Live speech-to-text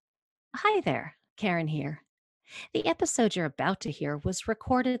Hi there, Karen here. The episode you're about to hear was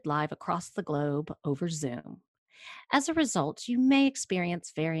recorded live across the globe over Zoom. As a result, you may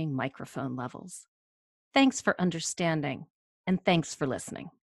experience varying microphone levels. Thanks for understanding, and thanks for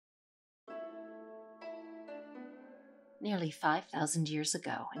listening. Nearly 5,000 years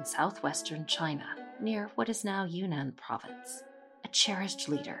ago in southwestern China, near what is now Yunnan province, a cherished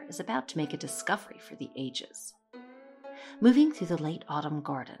leader is about to make a discovery for the ages. Moving through the late autumn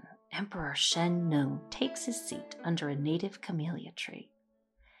garden, Emperor Shen Nung takes his seat under a native camellia tree.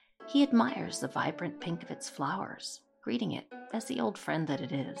 He admires the vibrant pink of its flowers, greeting it as the old friend that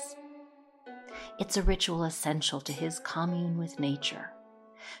it is. It's a ritual essential to his commune with nature,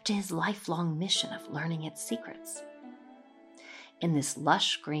 to his lifelong mission of learning its secrets. In this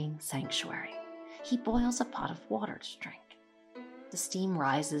lush green sanctuary, he boils a pot of water to drink. The steam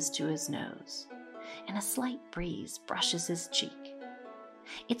rises to his nose, and a slight breeze brushes his cheek.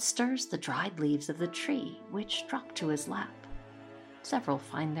 It stirs the dried leaves of the tree, which drop to his lap. Several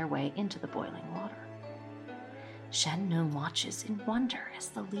find their way into the boiling water. Shen Nung watches in wonder as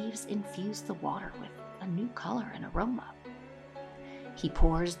the leaves infuse the water with a new color and aroma. He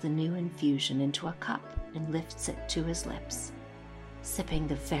pours the new infusion into a cup and lifts it to his lips, sipping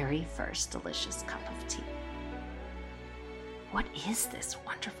the very first delicious cup of tea. What is this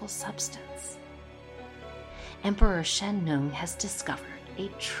wonderful substance? Emperor Shen Nung has discovered a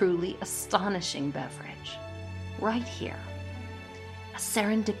truly astonishing beverage right here. A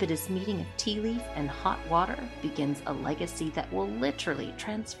serendipitous meeting of tea leaf and hot water begins a legacy that will literally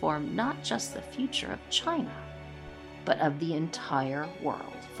transform not just the future of China, but of the entire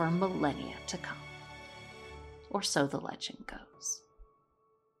world for millennia to come. Or so the legend goes.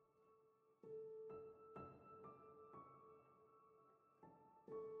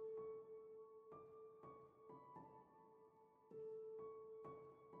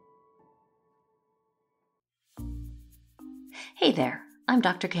 Hey there, I'm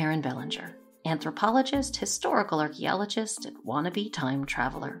Dr. Karen Bellinger, anthropologist, historical archaeologist, and wannabe time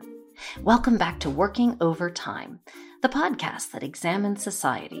traveler. Welcome back to Working Over Time, the podcast that examines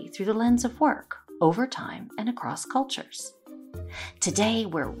society through the lens of work, over time, and across cultures. Today,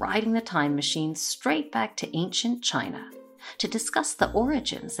 we're riding the time machine straight back to ancient China to discuss the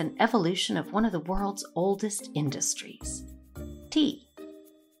origins and evolution of one of the world's oldest industries, tea.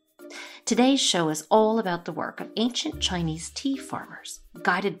 Today's show is all about the work of ancient Chinese tea farmers,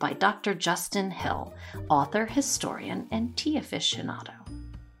 guided by Dr. Justin Hill, author, historian, and tea aficionado.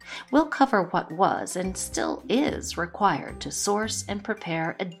 We'll cover what was and still is required to source and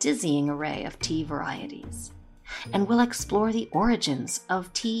prepare a dizzying array of tea varieties. And we'll explore the origins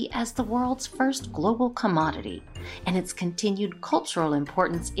of tea as the world's first global commodity and its continued cultural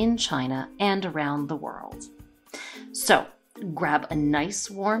importance in China and around the world. So, grab a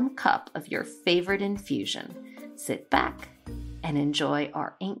nice warm cup of your favorite infusion, sit back, and enjoy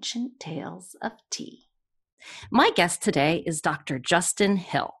our ancient tales of tea. My guest today is Dr. Justin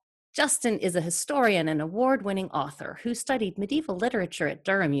Hill. Justin is a historian and award-winning author who studied medieval literature at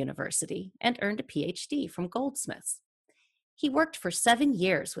Durham University and earned a PhD from Goldsmiths. He worked for 7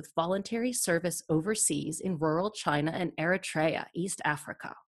 years with voluntary service overseas in rural China and Eritrea, East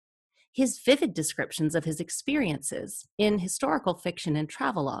Africa. His vivid descriptions of his experiences in historical fiction and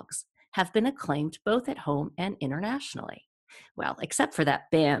travelogues have been acclaimed both at home and internationally. Well, except for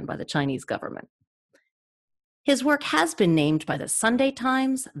that ban by the Chinese government. His work has been named by the Sunday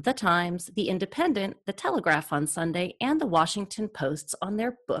Times, The Times, The Independent, The Telegraph on Sunday, and The Washington Post on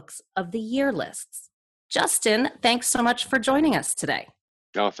their Books of the Year lists. Justin, thanks so much for joining us today.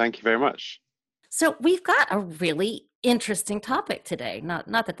 Oh, thank you very much. So we've got a really interesting topic today. Not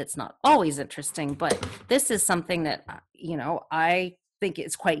that it's not always interesting, but this is something that, I think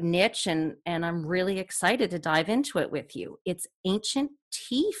is quite niche and I'm really excited to dive into it with you. It's ancient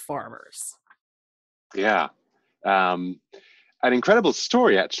tea farmers. Yeah. An incredible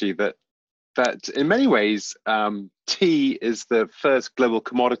story, actually, that in many ways, tea is the first global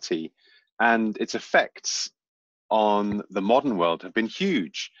commodity, and its effects on the modern world have been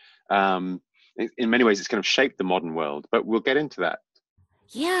huge. In many ways, it's kind of shaped the modern world, but we'll get into that.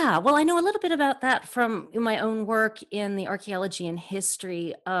 Yeah, well, I know a little bit about that from my own work in the archaeology and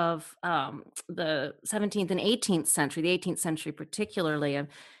history of the 17th and 18th century, the 18th century particularly. And,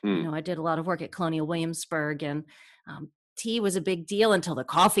 Mm. I did a lot of work at Colonial Williamsburg, and tea was a big deal until the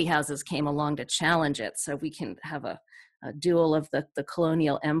coffee houses came along to challenge it. So we can have a duel of the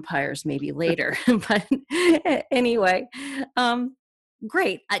colonial empires maybe later. But anyway,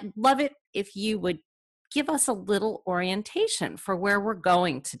 great. I'd love it if you would give us a little orientation for where we're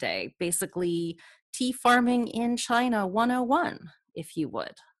going today. Basically, tea farming in China 101, if you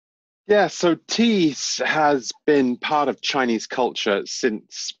would. Yeah, so tea has been part of Chinese culture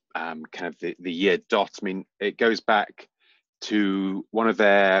since kind of the year dot. I mean, it goes back to one of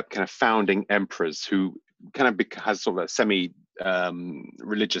their kind of founding emperors who kind of has sort of a semi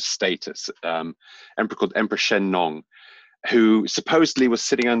religious status, emperor called Emperor Shen Nong, who supposedly was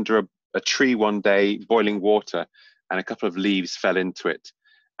sitting under a tree one day, boiling water, and a couple of leaves fell into it.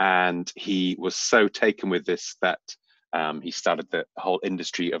 And he was so taken with this that he started the whole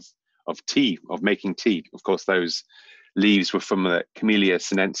industry of tea, of making tea. Of course, those leaves were from the Camellia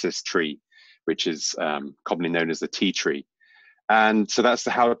sinensis tree, which is commonly known as the tea tree. And so that's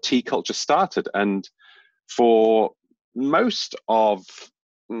how tea culture started. And for most of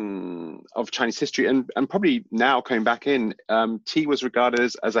Chinese history, and probably now coming back in, tea was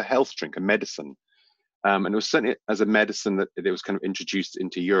regarded as a health drink, a medicine. And it was certainly as a medicine that it was kind of introduced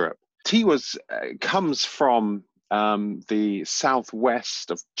into Europe. Tea comes from the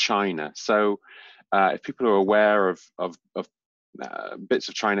southwest of China. So if people are aware of bits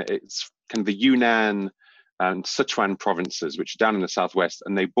of China, it's kind of the Yunnan and Sichuan provinces, which are down in the southwest,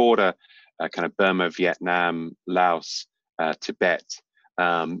 and they border kind of Burma, Vietnam, Laos, Tibet,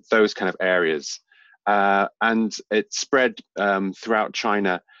 those kind of areas. And it spread throughout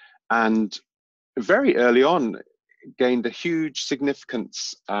China, and very early on gained a huge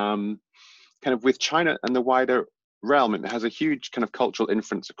significance kind of with China and the wider realm. It has a huge kind of cultural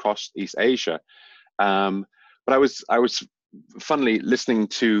influence across East Asia. But I was funnily listening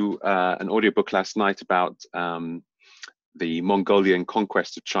to an audiobook last night about the Mongolian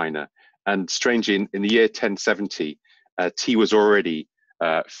conquest of China. And strangely, in the year 1070, tea was already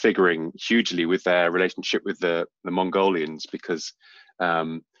figuring hugely with their relationship with the Mongolians, because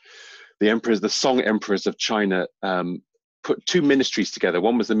the Song emperors of China put two ministries together.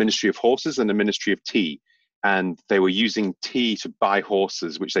 One was the Ministry of Horses and the Ministry of Tea. And they were using tea to buy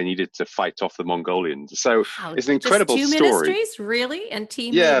horses, which they needed to fight off the Mongolians. So Wow, it's an just incredible two story. ministries, really? And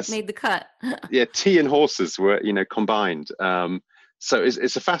tea made Yes, made the cut. yeah, tea and horses were, combined. So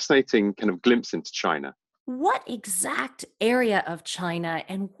it's a fascinating kind of glimpse into China. What exact area of China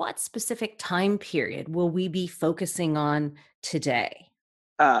and what specific time period will we be focusing on today?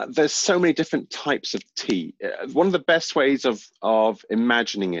 There's so many different types of tea. One of the best ways of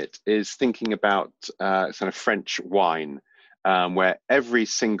imagining it is thinking about kind of French wine, where every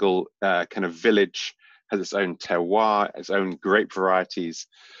single kind of village has its own terroir, its own grape varieties.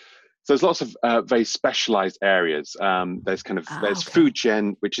 So there's lots of very specialized areas. Ah, There's okay.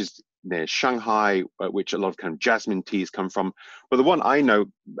 Fujian, which is near Shanghai, which a lot of kind of jasmine teas come from. But the one I know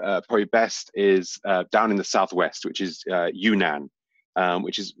probably best is down in the southwest, which is Yunnan,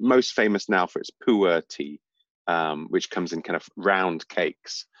 which is most famous now for its pu'er tea, which comes in kind of round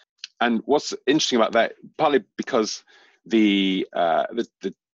cakes. And what's interesting about that, partly because the uh, the,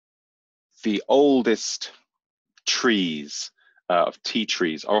 the the oldest trees of tea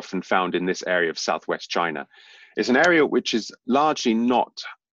trees are often found in this area of southwest China. It's an area which is largely not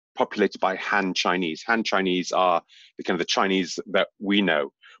populated by Han Chinese. Han Chinese are the kind of the Chinese that we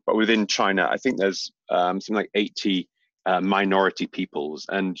know, but within China, I think there's something like 80 minority peoples,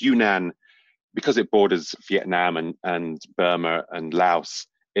 and Yunnan, because it borders Vietnam and Burma and Laos,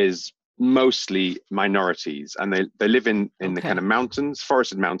 is mostly minorities, and they live in the kind Okay. of mountains,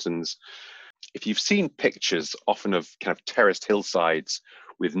 forested mountains. If you've seen pictures often of kind of terraced hillsides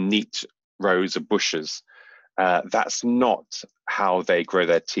with neat rows of bushes, that's not how they grow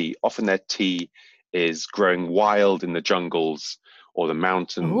their tea. Often their tea is growing wild in the jungles or the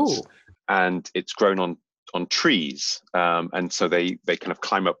mountains, Oh, and it's grown on trees. And so they kind of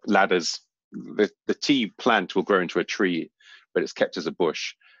climb up ladders. The tea plant will grow into a tree, but it's kept as a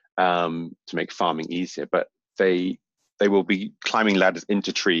bush to make farming easier. But they they will be climbing ladders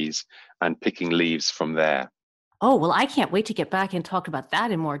into trees and picking leaves from there. oh, well, I can't wait to get back and talk about that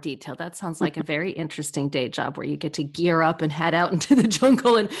in more detail. That sounds like a very interesting day job where you get to gear up and head out into the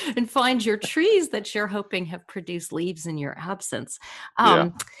jungle and find your trees that you're hoping have produced leaves in your absence. Yeah.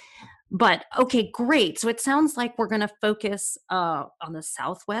 Um, but okay, great. So it sounds like we're going to focus on the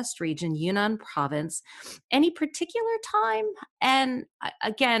Southwest region, Yunnan province. Any particular time? And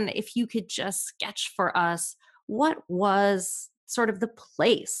again, if you could just sketch for us what was sort of the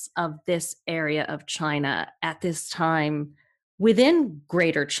place of this area of China at this time within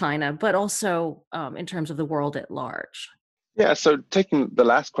Greater China, but also in terms of the world at large. Yeah. So taking the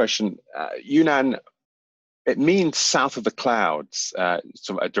last question, Yunnan, it means south of the clouds,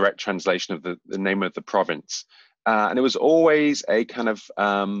 sort of a direct translation of the name of the province. And it was always a kind of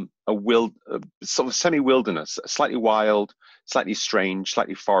sort of semi-wilderness, slightly wild, slightly strange,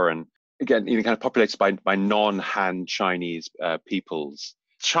 slightly foreign. Again, kind of populated by non-Han Chinese peoples.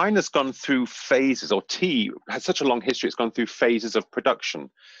 China's gone through phases, or tea has such a long history, it's gone through phases of production.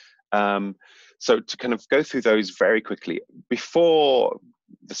 Um, so to kind of go through those very quickly, before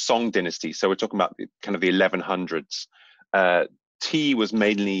the Song dynasty, so we're talking about kind of the 1100s, tea was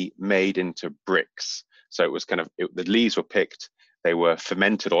mainly made into bricks. So it was kind of, the leaves were picked, they were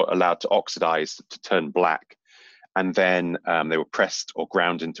fermented or allowed to oxidize to turn black. And then they were pressed or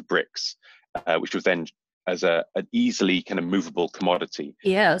ground into bricks, which was then as an easily kind of movable commodity.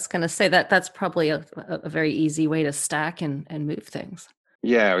 Yeah, I was going to say that's probably a very easy way to stack and move things.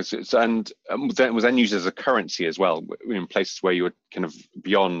 Yeah, and it was then used as a currency as well in places where you were kind of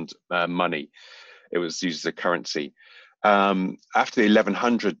beyond money. It was used as a currency. After the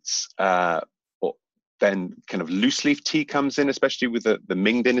 1100s, then kind of loose leaf tea comes in, especially with the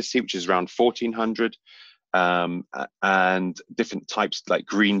Ming dynasty, which is around 1400. And different types like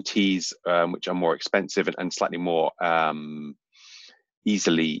green teas, which are more expensive and slightly more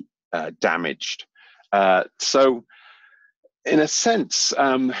easily damaged. So in a sense,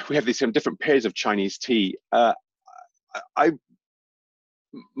 we have these different periods of Chinese tea.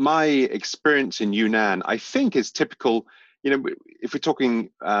 My experience in Yunnan, I think, is typical. If we're talking,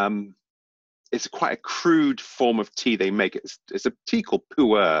 it's quite a crude form of tea they make. It's a tea called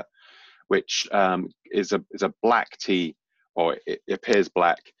pu'er, which is a black tea, or it appears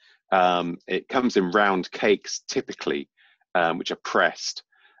black. It comes in round cakes typically, which are pressed,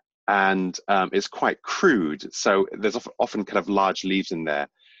 and is quite crude. So there's often kind of large leaves in there.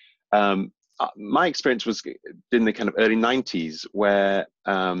 My experience was in the kind of early 90s, where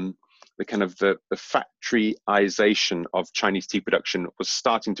the kind of the factoryization of Chinese tea production was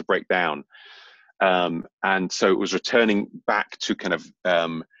starting to break down. And so it was returning back to kind of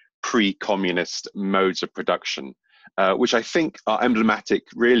pre-communist modes of production, which I think are emblematic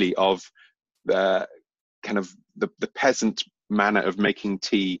really of kind of the peasant manner of making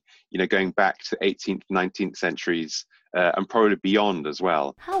tea, going back to 18th, 19th centuries, and probably beyond as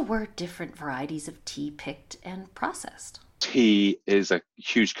well. How were different varieties of tea picked and processed? Tea is a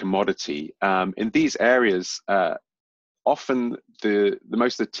huge commodity. In these areas, often the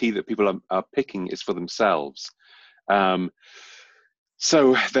most of the tea that people are picking is for themselves.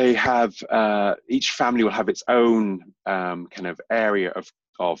 So they have, each family will have its own kind of area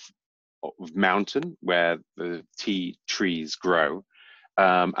of mountain where the tea trees grow.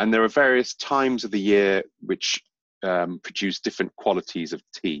 And there are various times of the year which produce different qualities of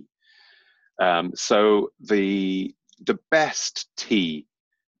tea. So the best tea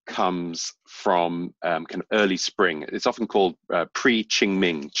comes from kind of early spring. It's often called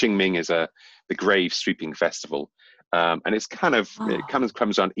pre-Qingming. Qingming is the grave sweeping festival. And it's kind of, it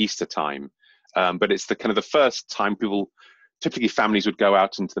comes on Easter time. But it's the kind of the first time typically families would go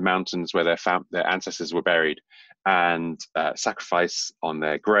out into the mountains where their ancestors were buried and sacrifice on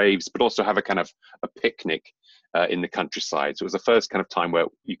their graves, but also have a kind of a picnic in the countryside. So it was the first kind of time where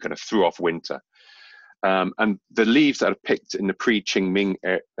you kind of threw off winter. And the leaves that are picked in the pre-Qingming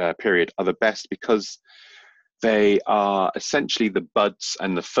period are the best because they are essentially the buds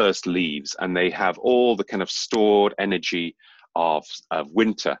and the first leaves, and they have all the kind of stored energy of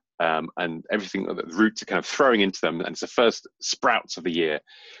winter and everything that the roots are kind of throwing into them, and it's the first sprouts of the year.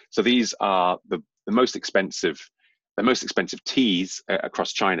 So these are the most expensive teas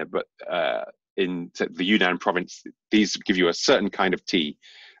across China, but in the Yunnan province, these give you a certain kind of tea.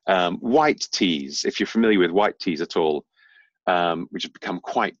 White teas, if you're familiar with white teas at all, which have become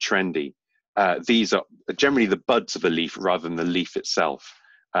quite trendy. These are generally the buds of a leaf rather than the leaf itself.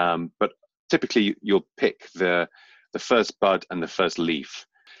 But typically you'll pick the first bud and the first leaf.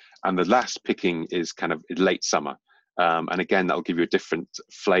 And the last picking is kind of late summer. And again, that'll give you a different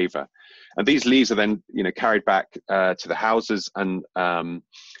flavor. And these leaves are then, carried back to the houses and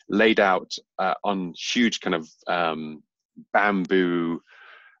laid out on huge kind of bamboo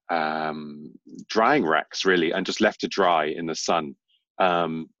drying racks, really, and just left to dry in the sun.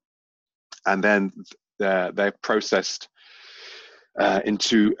 And then they're processed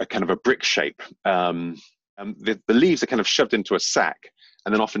into a kind of a brick shape. The leaves are kind of shoved into a sack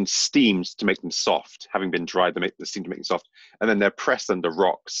and then often steamed to make them soft. Having been dried, they steam to make them soft. And then they're pressed under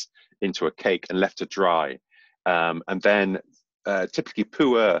rocks into a cake and left to dry. And then typically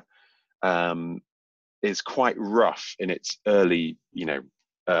pu'er is quite rough in its early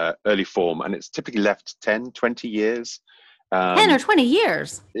form, and it's typically left 10, 20 years. 10 or 20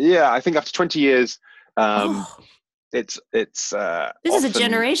 years? Yeah, I think after 20 years, it's this is a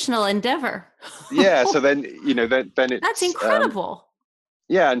generational endeavor. Yeah, so then then it's that's incredible.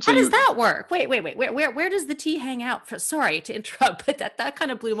 Yeah, and so how does that work? Wait. Where does the tea hang out? Sorry to interrupt, but that kind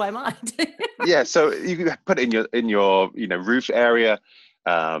of blew my mind. Yeah, so you put it in your roof area.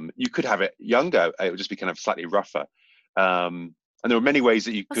 You could have it younger; it would just be kind of slightly rougher. And there were many ways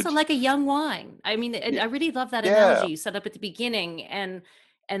that you could. So like a young wine. I mean, I really love that Yeah, analogy you set up at the beginning, and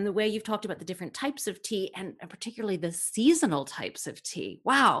the way you've talked about the different types of tea, and particularly the seasonal types of tea.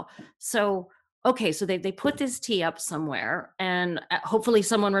 Wow. So okay, so they put this tea up somewhere, and hopefully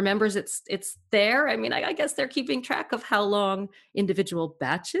someone remembers it's there. I mean, I guess they're keeping track of how long individual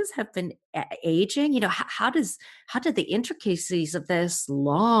batches have been aging. You know, how did the intricacies of this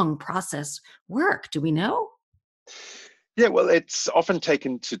long process work? Do we know? yeah. Well, it's often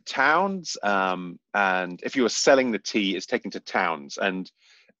taken to towns, and if you are selling the tea, it's taken to towns. And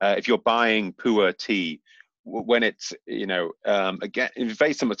if you're buying pu'er tea, when it's again, it's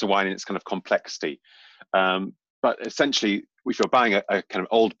very similar to wine in its kind of complexity. But essentially, if you're buying a kind of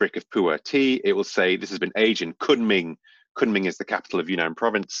old brick of pu'er tea, it will say this has been aged in Kunming. Kunming is the capital of Yunnan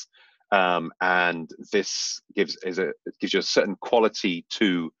province, and this gives you a certain quality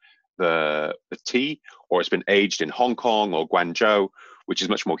to the tea. Or it's been aged in Hong Kong or Guangzhou, which is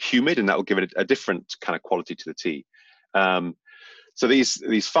much more humid, and that will give it a different kind of quality to the tea. So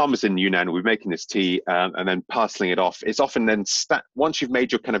these farmers in Yunnan will be making this tea and then parceling it off. It's often then once you've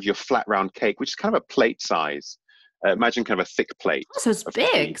made your flat round cake, which is kind of a plate size. Imagine kind of a thick plate. So it's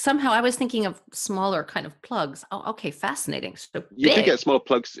big. Tea. Somehow I was thinking of smaller kind of plugs. Oh, okay, fascinating. So You big. could get small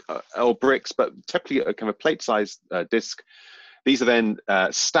plugs or bricks, but typically a kind of plate-sized disc. These are then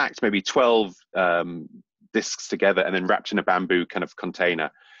stacked, maybe 12 discs together, and then wrapped in a bamboo kind of container,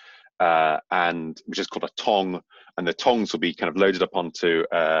 and which is called a tong. And the tongs will be kind of loaded up onto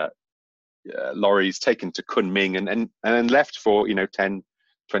lorries, taken to Kunming, and then left for 10,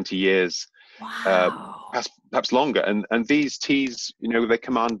 20 years. Wow. Perhaps longer, and these teas, they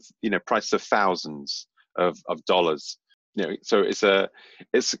command prices of thousands of dollars. So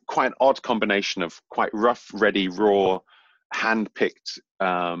it's quite an odd combination of quite rough, ready, raw, hand-picked,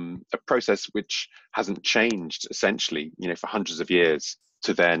 a process which hasn't changed essentially, for hundreds of years,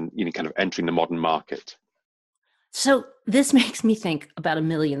 to then kind of entering the modern market. So this makes me think about a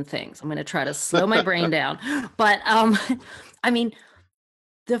million things. I'm going to try to slow my brain down, but I mean,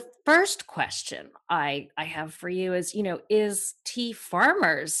 the first question I have for you is, is tea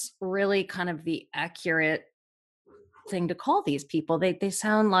farmers really kind of the accurate thing to call these people? They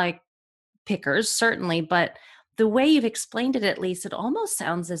sound like pickers, certainly, but the way you've explained it, at least, it almost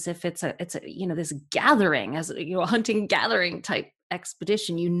sounds as if it's a this gathering, as a hunting gathering type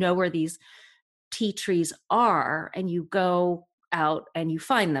expedition. You know where these tea trees are, and you go out and you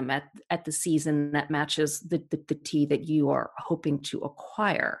find them at the season that matches the tea that you are hoping to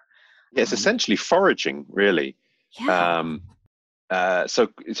acquire. Yeah, it's essentially foraging, really. Yeah. So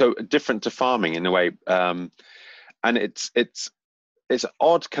different to farming in a way, and it's an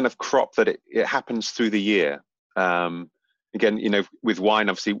odd kind of crop that it happens through the year. Again, with wine,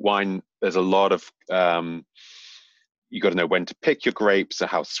 obviously, there's a lot of you got to know when to pick your grapes, or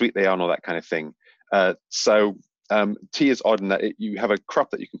how sweet they are, and all that kind of thing. So tea is odd in that you have a crop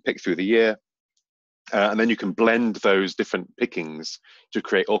that you can pick through the year, and then you can blend those different pickings to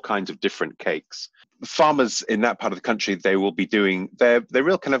create all kinds of different cakes. Farmers in that part of the country, they will be doing their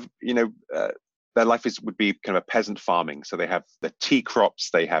real kind of their life would be kind of a peasant farming. So they have the tea crops,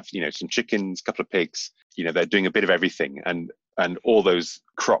 they have some chickens, a couple of pigs. They're doing a bit of everything, and all those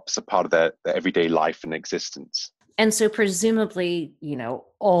crops are part of their everyday life and existence. And so presumably,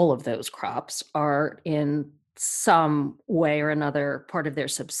 all of those crops are in some way or another part of their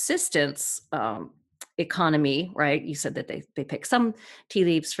subsistence economy, right? You said that they pick some tea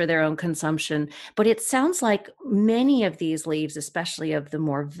leaves for their own consumption, but it sounds like many of these leaves, especially of the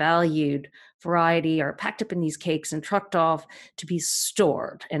more valued variety, are packed up in these cakes and trucked off to be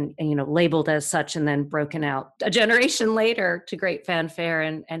stored and labeled as such, and then broken out a generation later to great fanfare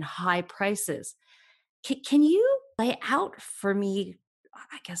and high prices. Can you lay out for me,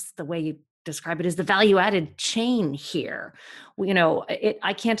 I guess the way you describe it is the value added chain here?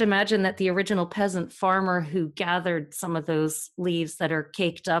 I can't imagine that the original peasant farmer who gathered some of those leaves that are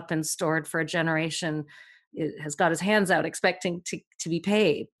caked up and stored for a generation has got his hands out expecting to be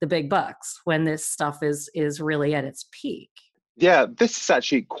paid the big bucks when this stuff is really at its peak. Yeah, this is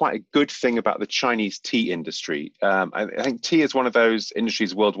actually quite a good thing about the Chinese tea industry. I think tea is one of those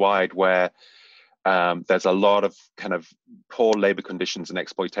industries worldwide where there's a lot of kind of poor labor conditions and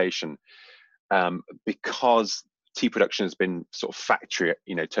exploitation, because tea production has been sort of factory,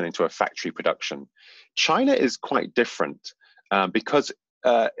 turned into a factory production. China is quite different because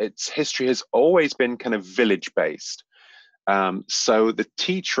its history has always been kind of village based. So the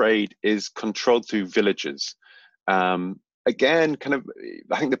tea trade is controlled through villages. again, kind of,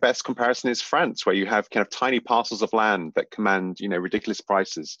 I think the best comparison is France, where you have kind of tiny parcels of land that command, ridiculous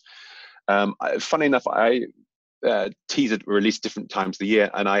prices. Funny enough, teas are released different times of the year,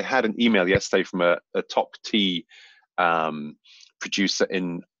 and I had an email yesterday from a top tea producer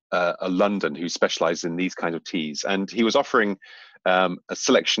in London who specializes in these kinds of teas, and he was offering a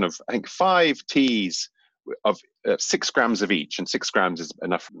selection of, I think, 5 teas of 6 grams of each, and 6 grams is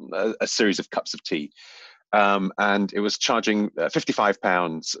enough, a series of cups of tea. And it was charging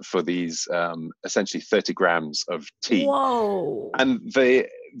 £55 for these essentially 30 grams of tea. Whoa! And the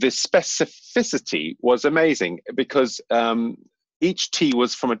specificity was amazing, because each tea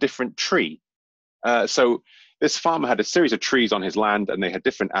was from a different tree. So this farmer had a series of trees on his land, and they had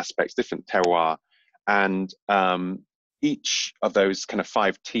different aspects, different terroir. And each of those kind of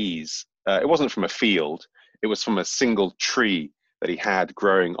 5 teas, it wasn't from a field, it was from a single tree that he had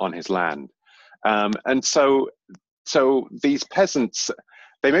growing on his land. And so these peasants,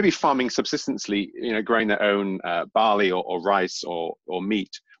 they may be farming subsistently, growing their own barley or rice or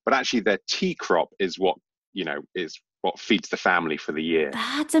meat, but actually their tea crop is what feeds the family for the year.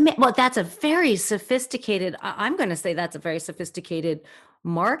 That's amazing. Well, that's a very sophisticated, I'm going to say that's a very sophisticated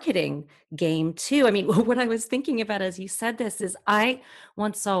marketing game too. I mean, what I was thinking about as you said this is I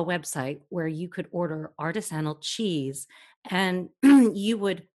once saw a website where you could order artisanal cheese, and you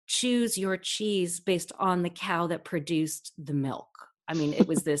would choose your cheese based on the cow that produced the milk. I mean, it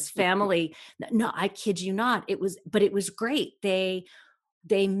was this family. No, I kid you not. But it was great. They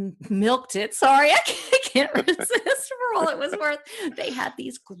milked it. Sorry, I can't resist for all it was worth. They had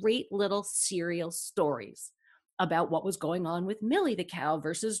these great little serial stories about what was going on with Millie the cow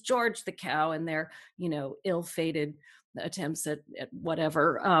versus George the cow, and their, ill-fated attempts at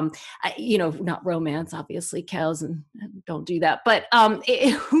whatever, not romance, obviously cows and don't do that, but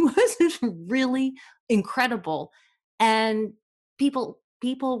it was really incredible. And people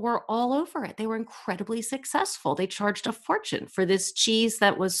were all over it. They were incredibly successful. They charged a fortune for this cheese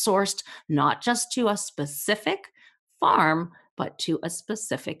that was sourced not just to a specific farm, but to a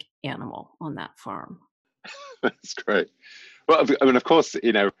specific animal on that farm. That's great. Well, I mean, of course,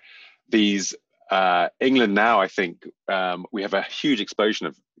 these England now, I think we have a huge explosion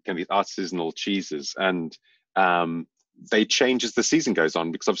of kind of these artisanal cheeses, and they change as the season goes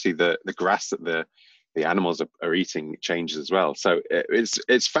on, because obviously the grass that the animals are eating changes as well. So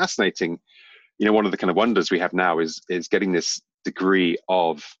it's fascinating. One of the kind of wonders we have now is getting this degree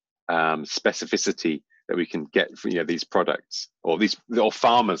of specificity that we can get from these products, or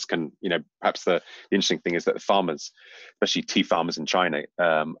farmers can. Perhaps the interesting thing is that the farmers, especially tea farmers in China,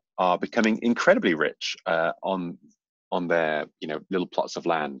 are becoming incredibly rich on their little plots of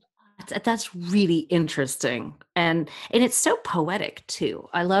land. That's really interesting. And it's so poetic too.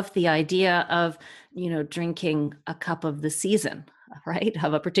 I love the idea of, drinking a cup of the season, right?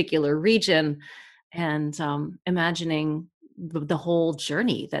 Of a particular region, and imagining the whole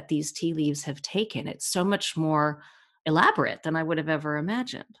journey that these tea leaves have taken. It's so much more elaborate than I would have ever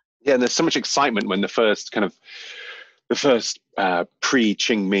imagined. Yeah, and there's so much excitement when the first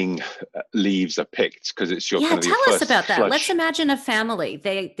pre-Qingming leaves are picked, because it's your kind of your tell us first about that. flush. Let's imagine a family.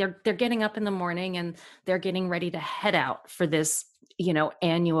 They're getting up in the morning, and they're getting ready to head out for this,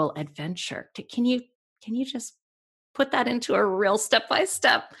 annual adventure. Can you just put that into a real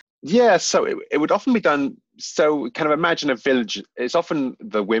step-by-step? Yeah, so it would often be done. So kind of imagine a village. It's often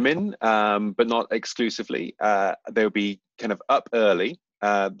the women, but not exclusively. They'll be kind of up early.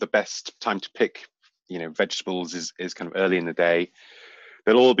 The best time to pick, vegetables is kind of early in the day.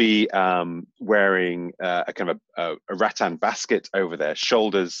 They'll all be wearing a kind of a rattan basket over their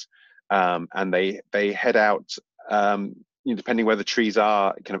shoulders, and they head out, depending where the trees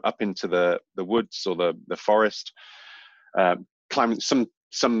are, kind of up into the woods or the forest. Climbing some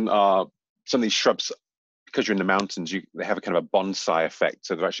of these shrubs, because you're in the mountains, they have a kind of a bonsai effect,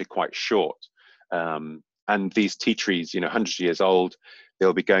 so they're actually quite short. And these tea trees, hundreds of years old,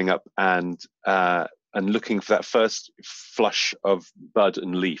 they'll be going up and looking for that first flush of bud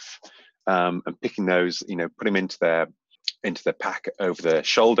and leaf, and picking those, put them into their pack over their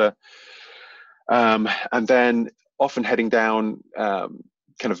shoulder, and then often heading down,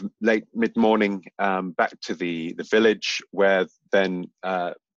 kind of late mid-morning, back to the village, where then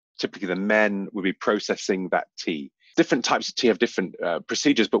typically the men would be processing that tea. Different types of tea have different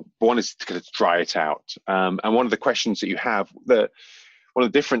procedures, but one is to kind of dry it out. And one of the questions that you have, one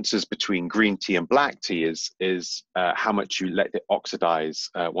of the differences between green tea and black tea is how much you let it oxidize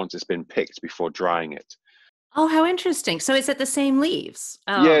once it's been picked before drying it. Oh, how interesting. So is it the same leaves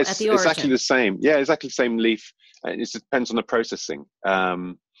yes, at the origin? Exactly the same. Yeah, exactly the same leaf. It just depends on the processing.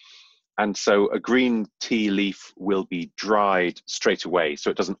 And so a green tea leaf will be dried straight away, so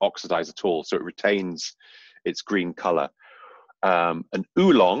it doesn't oxidize at all, so it retains its green color. An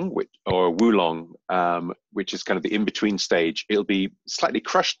oolong, or a woolong, which is kind of the in-between stage, it'll be slightly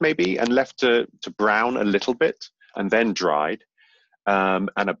crushed maybe and left to brown a little bit and then dried.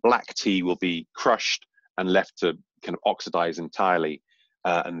 And a black tea will be crushed and left to kind of oxidize entirely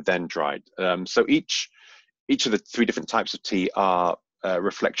and then dried. So each of the three different types of tea are a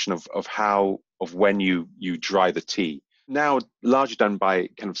reflection of when you dry the tea. Now largely done by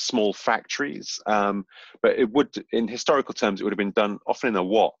kind of small factories, but it would, in historical terms, it would have been done often in a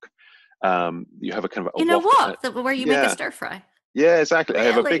wok. You have a kind of a In a wok, wok where you make a stir fry. Yeah, exactly.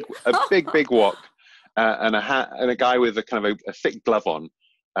 Really? I have a big wok and a hat and a guy with a kind of a thick glove on,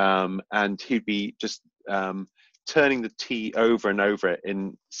 and he'd be just turning the tea over and over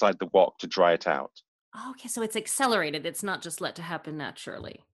inside the wok to dry it out. Oh, okay, so it's accelerated. It's not just let to happen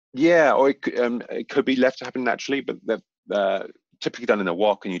naturally. Yeah, or it could be left to happen naturally, but they're typically done in a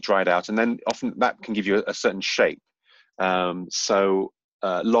wok, and you dry it out, and then often that can give you a certain shape. So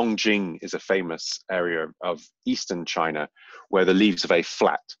Longjing is a famous area of eastern China where the leaves are very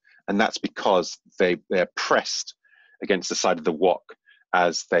flat, and that's because they're pressed against the side of the wok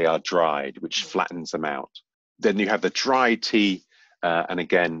as they are dried, which flattens them out. Then you have the dry tea, and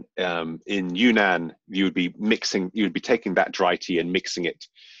again, in Yunnan, you would be taking that dry tea and mixing it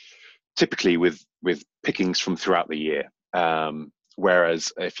typically with pickings from throughout the year.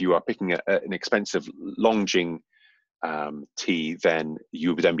 Whereas if you are picking an expensive Longjing tea, then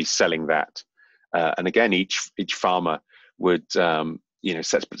you would then be selling that. And again, each farmer would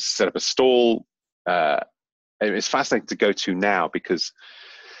set up a stall. It's fascinating to go to now because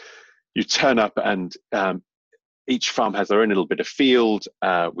you turn up and each farm has their own little bit of field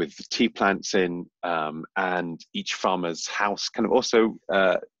with tea plants in, and each farmer's house kind of also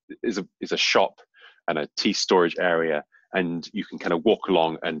is a shop and a tea storage area, and you can kind of walk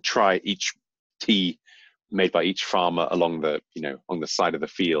along and try each tea made by each farmer along the side of the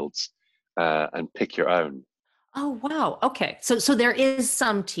fields and pick your own. Oh, wow. Okay. So there is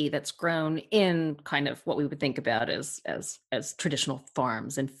some tea that's grown in kind of what we would think about as traditional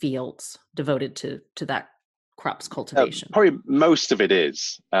farms and fields devoted to that crop's cultivation. Probably most of it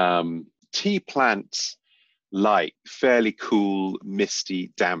is. Tea plants like fairly cool,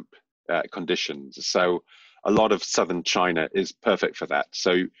 misty, damp conditions. So a lot of southern China is perfect for that.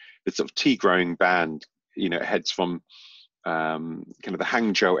 So the sort of tea growing band, heads from kind of the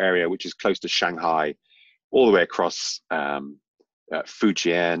Hangzhou area, which is close to Shanghai, all the way across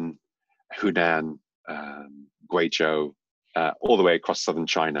Fujian, Hunan, Guizhou, all the way across southern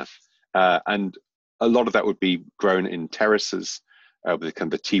China. And a lot of that would be grown in terraces with kind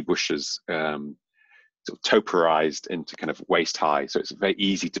of the tea bushes sort of topiarized into kind of waist high. So it's very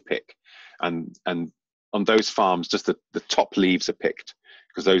easy to pick. And on those farms, just the top leaves are picked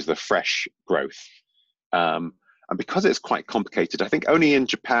because those are the fresh growth. And because it's quite complicated, I think only in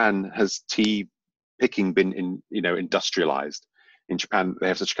Japan has tea picking been industrialized. In Japan, they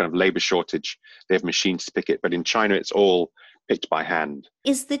have such a kind of labor shortage. They have machines to pick it, but in China, it's all picked by hand.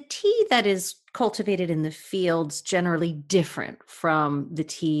 Is the tea that is cultivated in the fields generally different from the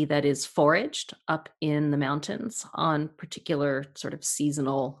tea that is foraged up in the mountains on particular sort of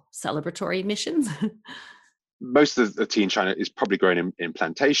seasonal celebratory missions? Most of the tea in China is probably grown in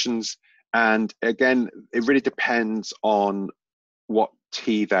plantations. And again, it really depends on what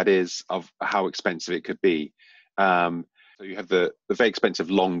tea that is, of how expensive it could be. So you have the very expensive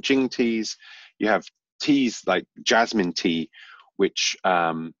Longjing teas. You have teas like jasmine tea, which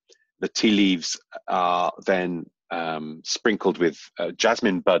the tea leaves are then sprinkled with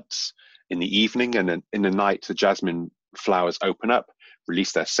jasmine buds in the evening, and then in the night the jasmine flowers open up,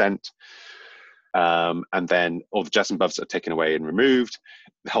 release their scent, and then all the jasmine buds are taken away and removed.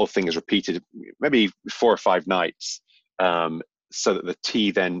 The whole thing is repeated maybe 4 or 5 nights, so that the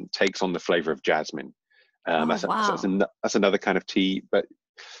tea then takes on the flavor of jasmine. That's another kind of tea, but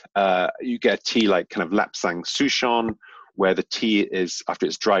you get a tea like kind of Lapsang Souchong, where the tea is, after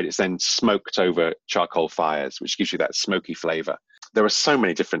it's dried, it's then smoked over charcoal fires, which gives you that smoky flavor. There are so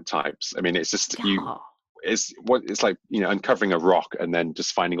many different types. I mean, it's just it's like uncovering a rock and then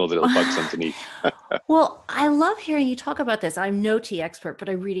just finding all the little bugs underneath. Well, I love hearing you talk about this. I'm no tea expert, but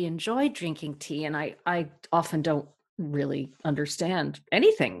I really enjoy drinking tea, and I often don't really understand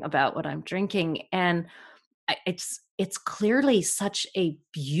anything about what I'm drinking, and it's clearly such a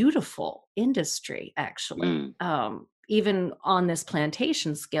beautiful industry, actually. Even on this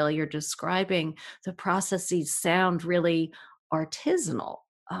plantation scale you're describing, the processes sound really artisanal.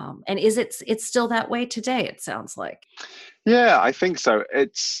 And it's still that way today, it sounds like? Yeah, I think so.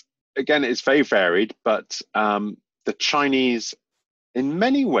 It's again, it's very varied, but the Chinese, in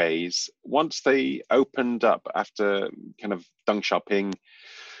many ways, once they opened up after kind of Deng Xiaoping,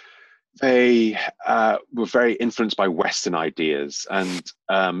 they were very influenced by Western ideas. And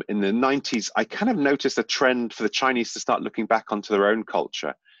in the 90s, I kind of noticed a trend for the Chinese to start looking back onto their own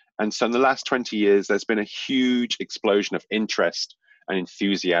culture. And so in the last 20 years, there's been a huge explosion of interest and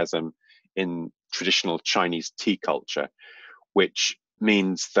enthusiasm in traditional Chinese tea culture, which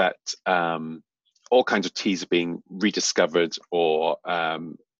means that all kinds of teas are being rediscovered, or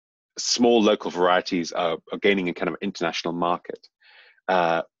small local varieties are gaining a kind of international market,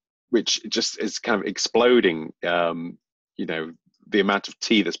 which just is kind of exploding. The amount of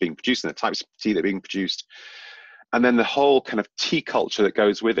tea that's being produced and the types of tea that are being produced, and then the whole kind of tea culture that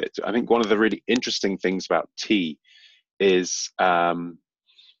goes with it. I think one of the really interesting things about tea is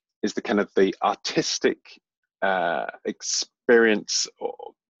the kind of the artistic experience,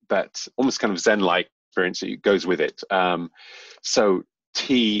 that almost kind of Zen-like experience that goes with it. So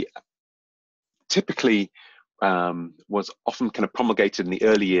tea typically was often kind of promulgated in the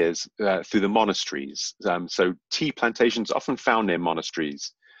early years through the monasteries. So tea plantations often found near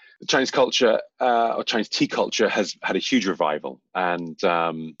monasteries. The Chinese culture, or Chinese tea culture, has had a huge revival. And,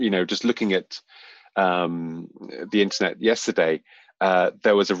 just looking at the internet yesterday,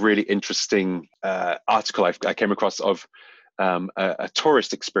 there was a really interesting article I came across of a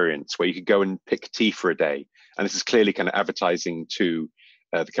tourist experience where you could go and pick tea for a day. And this is clearly kind of advertising to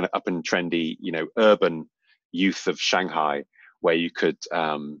the kind of up and trendy, urban youth of Shanghai, where you could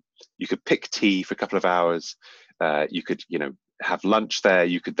pick tea for a couple of hours. You could, have lunch there.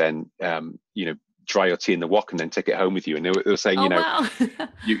 You could then, dry your tea in the wok and then take it home with you. And they were saying, Oh, wow.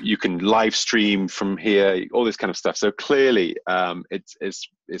 you can live stream from here, all this kind of stuff. So clearly,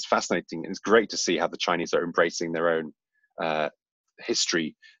 it's fascinating. It's great to see how the Chinese are embracing their own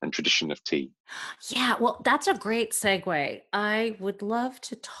history and tradition of tea. Yeah, well, that's a great segue. I would love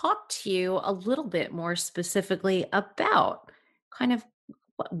to talk to you a little bit more specifically about kind of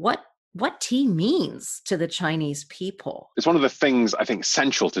what tea means to the Chinese people. It's one of the things I think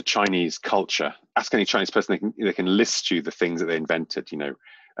central to Chinese culture. Ask any Chinese person, they can list you the things that they invented.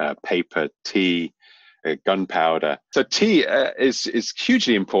 Paper, tea, gunpowder. So tea is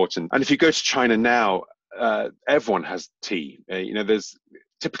hugely important. And if you go to China now, everyone has tea. There's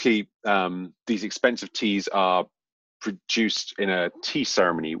typically these expensive teas are produced in a tea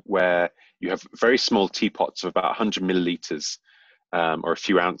ceremony where you have very small teapots of about 100 milliliters or a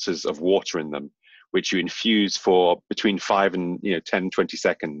few ounces of water in them, which you infuse for between 5 and 10, 20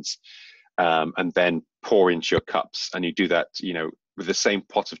 seconds, and then pour into your cups. And you do that, with the same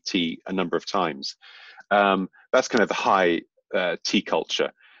pot of tea a number of times. That's kind of the high tea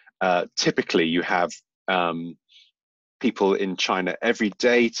culture. Typically, you have people in China,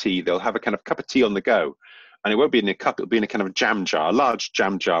 everyday tea, they'll have a kind of cup of tea on the go. And it won't be in a cup, it'll be in a kind of jam jar, a large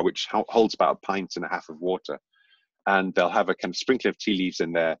jam jar, which holds about 1.5 pints of water. And they'll have a kind of sprinkling of tea leaves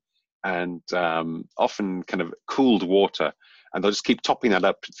in there, and often kind of cooled water. And they'll just keep topping that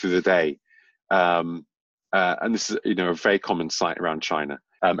up through the day. And this is, a very common sight around China.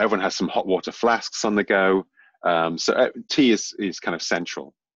 Everyone has some hot water flasks on the go. So tea is kind of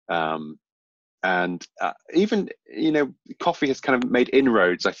central. And even, coffee has kind of made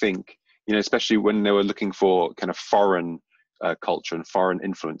inroads, I think, especially when they were looking for kind of foreign culture and foreign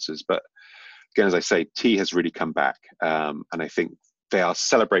influences. But again, as I say, tea has really come back. And I think they are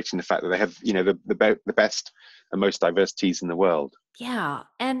celebrating the fact that they have, the best and most diverse teas in the world. Yeah.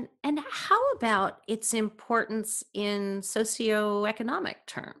 And how about its importance in socioeconomic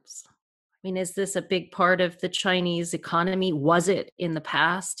terms? I mean, is this a big part of the Chinese economy? Was it in the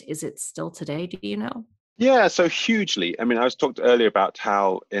past? Is it still today? Do you know? Yeah, so hugely. I mean, I was talked earlier about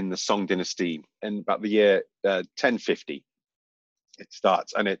how in the Song Dynasty, in about the year 1050, it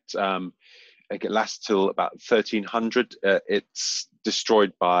starts, and it lasts till about 1300. It's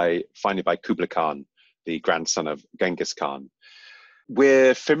destroyed finally by Kublai Khan, the grandson of Genghis Khan.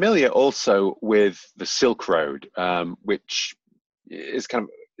 We're familiar also with the Silk Road, which is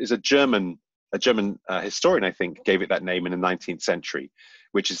a German historian, I think, gave it that name in the 19th century,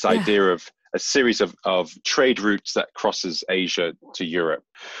 which is the Yeah. idea of a series of trade routes that crosses Asia to Europe.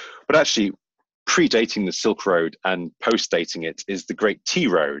 But actually, predating the Silk Road and post-dating it is the Great Tea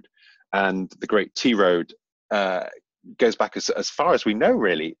Road. And the Great Tea Road goes back as far as we know,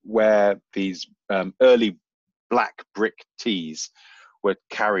 really, where these early black brick teas were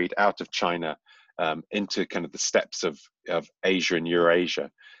carried out of China into kind of the steppes of Asia and Eurasia.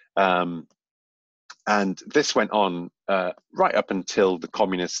 And this went on right up until the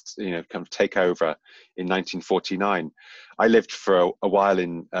communists, kind of take over in 1949. I lived for a while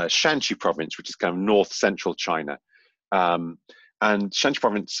in Shanxi province, which is kind of north-central China. And Shanxi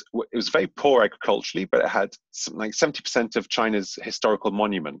province, it was very poor agriculturally, but it had something like 70% of China's historical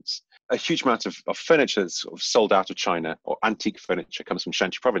monuments. A huge amount of furniture that's sort of sold out of China, or antique furniture, comes from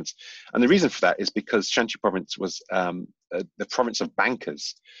Shanxi province. And the reason for that is because Shanxi province was the province of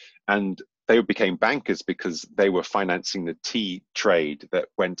bankers. And they became bankers because they were financing the tea trade that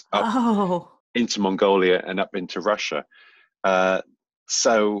went up into Mongolia and up into Russia.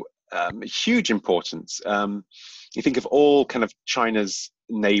 So huge importance. You think of all kind of China's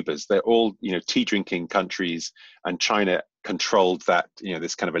neighbors, they're all, tea drinking countries, and China controlled that,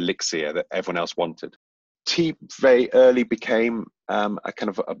 this kind of elixir that everyone else wanted. Tea very early became a kind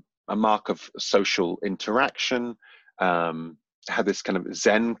of a mark of social interaction, had this kind of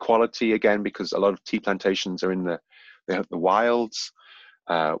Zen quality again, because a lot of tea plantations are in the wilds,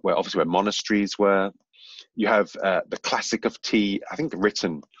 where monasteries were. You have the classic of tea, I think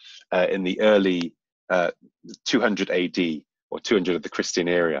written in the early 200 AD, or 200 of the Christian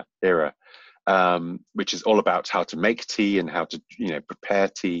era, which is all about how to make tea and how to prepare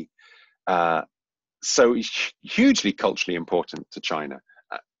tea. So hugely culturally important to China.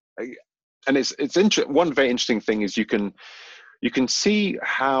 And it's one very interesting thing is you can see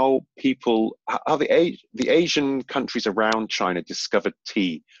how the Asian countries around China discovered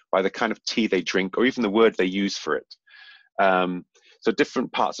tea by the kind of tea they drink, or even the word they use for it. So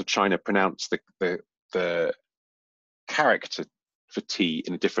different parts of China pronounce the character for tea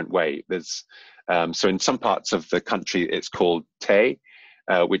in a different way. There's so in some parts of the country it's called te,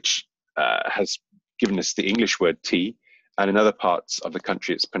 which has given us the English word tea, and in other parts of the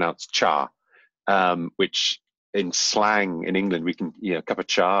country it's pronounced cha, which in slang in England we can, a cup of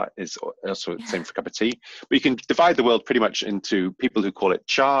cha is also the same for a cup of tea. But you can divide the world pretty much into people who call it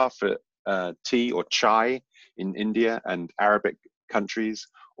cha for tea, or chai in India and Arabic countries,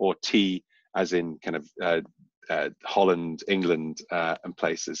 or tea as in kind of Holland, England, and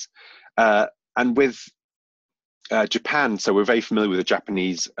places. And with Japan, so we're very familiar with the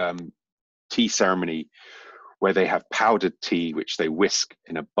Japanese tea ceremony, where they have powdered tea, which they whisk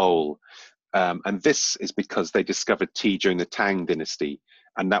in a bowl. And this is because they discovered tea during the Tang dynasty,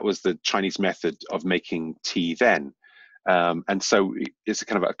 and that was the Chinese method of making tea then. And so it's a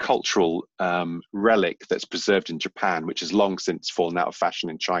kind of a cultural relic that's preserved in Japan, which has long since fallen out of fashion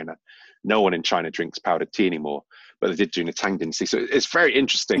in China. No one in China drinks powdered tea anymore, but they did during the Tang dynasty. So it's very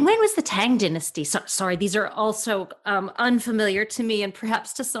interesting. And when was the Tang dynasty? Sorry, these are also unfamiliar to me and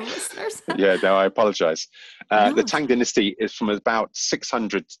perhaps to some listeners. Yeah, no, I apologize. No. The Tang dynasty is from about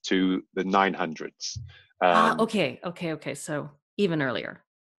 600 to the 900s. Okay. So even earlier.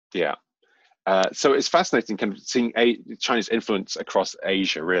 Yeah. So it's fascinating kind of seeing China's influence across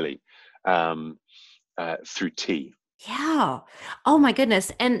Asia, really, through tea. Yeah. Oh my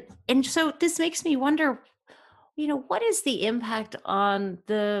goodness. And so this makes me wonder, what is the impact on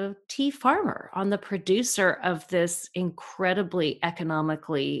the tea farmer, on the producer of this incredibly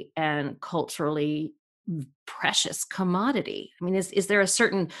economically and culturally precious commodity? I mean, is there a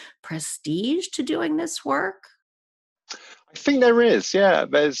certain prestige to doing this work? I think there is, yeah.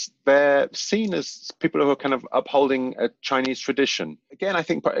 They're seen as people who are kind of upholding a Chinese tradition. Again, I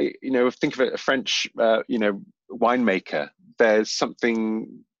think, think of a French, winemaker. There's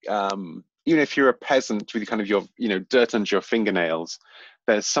something, even if you're a peasant with kind of your, dirt under your fingernails,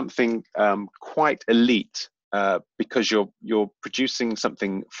 there's something quite elite because you're producing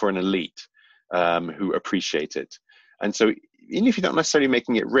something for an elite who appreciate it. And so, even if you're not necessarily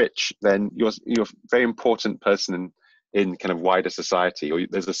making it rich, then you're a very important person in kind of wider society, or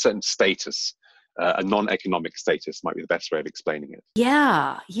there's a certain status, a non-economic status might be the best way of explaining it.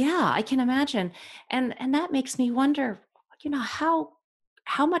 Yeah, I can imagine. And that makes me wonder,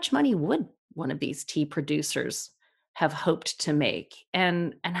 how much money would one of these tea producers have hoped to make?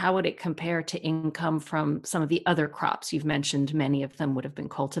 And how would it compare to income from some of the other crops you've mentioned? Many of them would have been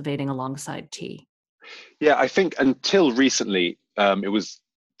cultivating alongside tea. Yeah, I think until recently, it was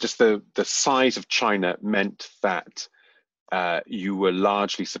just the size of China meant that you were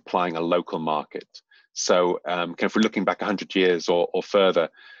largely supplying a local market. So if we're looking back 100 years or further,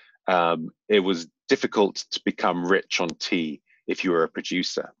 it was difficult to become rich on tea if you were a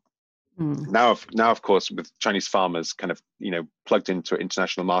producer. Now, of course, with Chinese farmers kind of, plugged into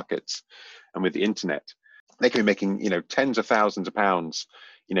international markets and with the internet, they can be making, tens of thousands of pounds,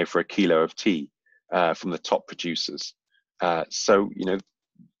 for a kilo of tea from the top producers. So,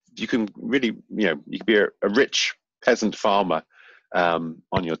 you can really, you can be a rich peasant farmer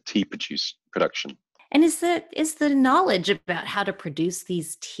on your tea production. And is the knowledge about how to produce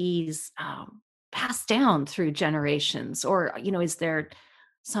these teas passed down through generations, or is there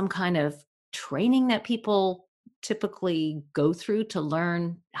some kind of training that people typically go through to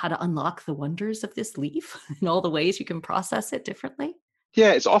learn how to unlock the wonders of this leaf and all the ways you can process it differently?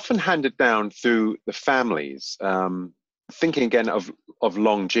 Yeah, it's often handed down through the families. Thinking again of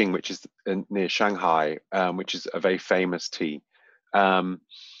Longjing, which is near Shanghai, which is a very famous tea. Um,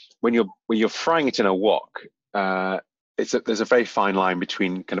 when you're frying it in a wok, there's a very fine line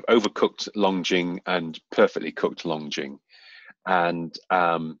between kind of overcooked Longjing and perfectly cooked Longjing. And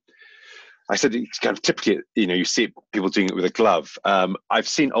I said it's kind of typically, you see people doing it with a glove. I've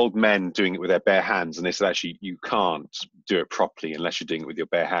seen old men doing it with their bare hands, and they said actually you can't do it properly unless you're doing it with your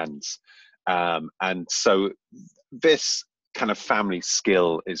bare hands. And so this kind of family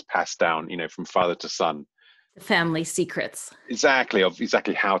skill is passed down, from father to son. The family secrets. Exactly, of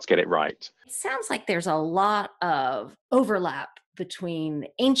exactly how to get it right. It sounds like there's a lot of overlap between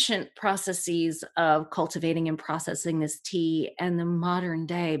ancient processes of cultivating and processing this tea and the modern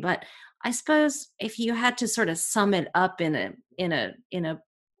day. But I suppose if you had to sort of sum it up in a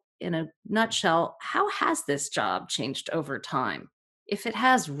nutshell, how has this job changed over time? If it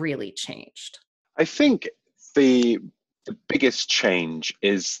has really changed. I think the biggest change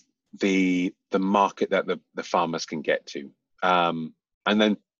is the market that the farmers can get to, and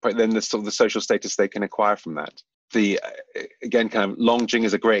then the sort of the social status they can acquire from that. Again, kind of Longjing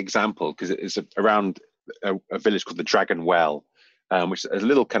is a great example because it is around a village called the Dragon Well, which is a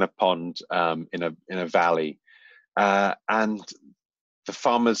little kind of pond in a valley, and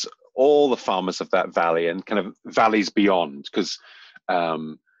all the farmers of that valley and kind of valleys beyond, because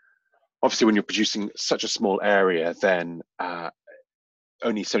obviously when you're producing such a small area, then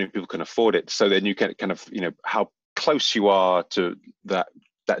only so many people can afford it. So then you get kind of, how close you are to that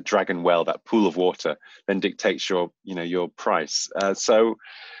dragon well, that pool of water, then dictates your price. So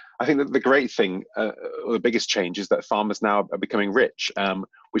I think that the great thing, or the biggest change, is that farmers now are becoming rich,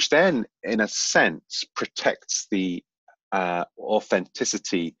 which then, in a sense, protects the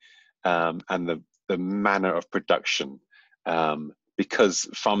authenticity and the manner of production, because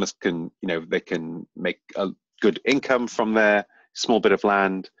farmers can, they can make a good income from their small bit of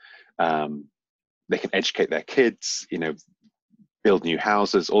land. They can educate their kids, build new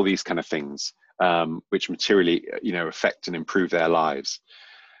houses, all these kind of things, which materially, affect and improve their lives.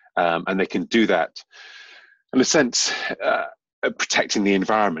 And they can do that, in a sense, protecting the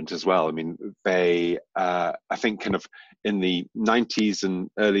environment as well. I mean, they, I think, kind of in the 90s and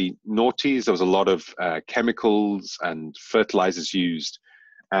early noughties, there was a lot of chemicals and fertilizers used.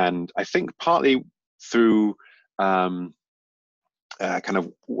 And I think partly through kind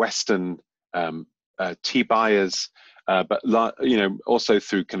of Western tea buyers, but also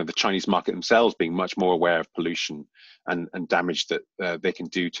through kind of the Chinese market themselves being much more aware of pollution and damage that they can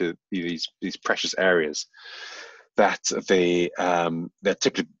do to these precious areas, that they're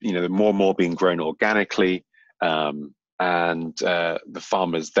typically, more and more being grown organically, and the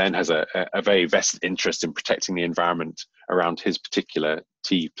farmers then has a very vested interest in protecting the environment around his particular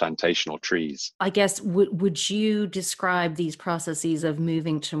tea plantation or trees. I guess, would you describe these processes of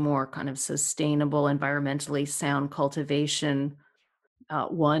moving to more kind of sustainable, environmentally sound cultivation,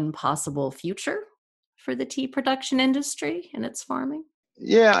 one possible future for the tea production industry and its farming?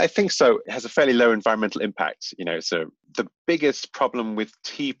 Yeah, I think so. It has a fairly low environmental impact. So the biggest problem with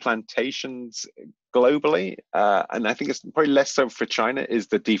tea plantations globally, and I think it's probably less so for China, is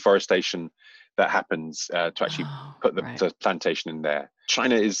the deforestation that happens to actually put the plantation in there.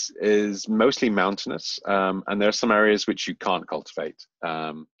 China is mostly mountainous, and there are some areas which you can't cultivate.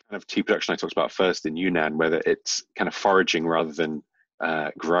 Kind of tea production I talked about first in Yunnan, where it's kind of foraging rather than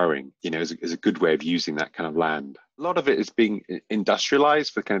growing, is a good way of using that kind of land. A lot of it is being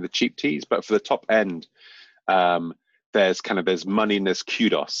industrialized for kind of the cheap teas, but for the top end, there's money and there's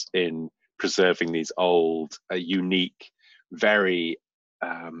kudos in preserving these old, unique, very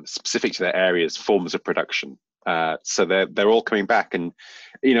specific to their areas forms of production. So they're all coming back, and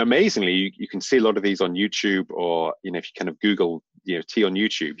amazingly, you can see a lot of these on YouTube, or if you kind of Google tea on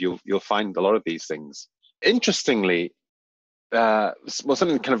YouTube, you'll find a lot of these things. Interestingly,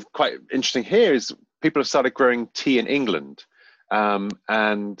 something kind of quite interesting here is people have started growing tea in England,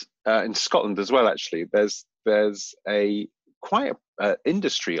 and in Scotland as well. Actually, there's a quite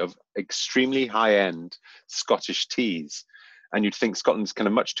industry of extremely high-end Scottish teas, and you'd think Scotland's kind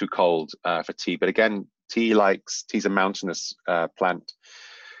of much too cold for tea, but again, tea's a mountainous plant.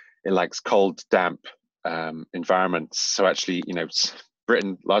 It likes cold, damp environments. So actually,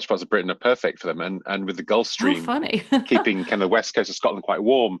 Britain, large parts of Britain are perfect for them, and with the Gulf Stream funny. keeping kind of the west coast of Scotland quite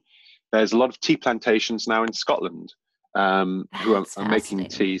warm, there's a lot of tea plantations now in Scotland who That's are making fascinating.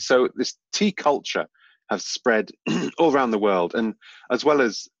 tea. So this tea culture has spread all around the world, and as well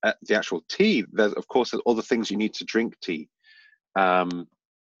as the actual tea, there's of course all the things you need to drink tea. Um,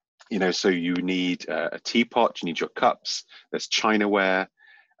 so you need a teapot, you need your cups. There's chinaware.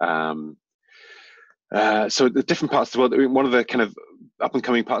 Um, so the different parts of the world. I mean, one of the kind of up and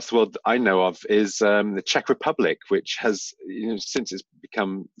coming parts of the world I know of is the Czech Republic, which has, since it's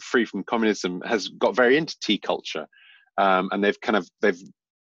become free from communism, has got very into tea culture, and they've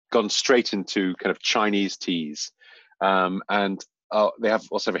gone straight into kind of Chinese teas, and they have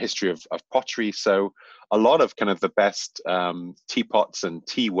also have a history of pottery. So a lot of kind of the best teapots and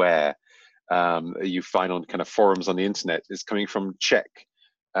teaware you find on kind of forums on the internet is coming from Czech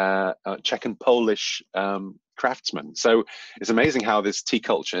and Polish craftsmen. So it's amazing how this tea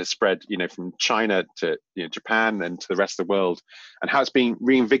culture has spread, from China to Japan and to the rest of the world, and how it's being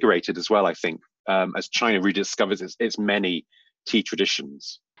reinvigorated as well. I think as China rediscovers its many tea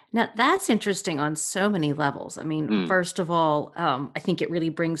traditions. Now, that's interesting on so many levels. I mean, Mm, first of all, I think it really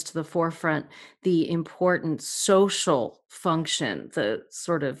brings to the forefront the important social function, the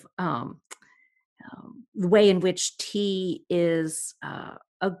sort of the way in which tea is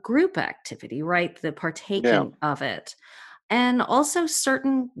a group activity, right? The yeah. partaking of it. And also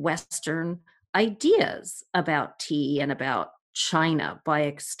certain Western ideas about tea and about China by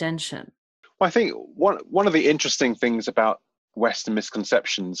extension. Well, I think one of the interesting things about Western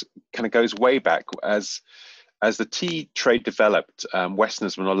misconceptions kind of goes way back as the tea trade developed.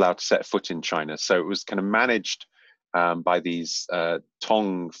 Westerners were not allowed to set foot in China, so it was kind of managed by these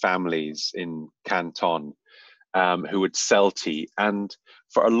Tong families in Canton who would sell tea. And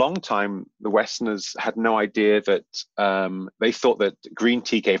for a long time, the Westerners had no idea that they thought that green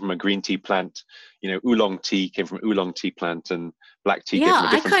tea came from a green tea plant, oolong tea came from oolong tea plant, and black tea came Yeah, from a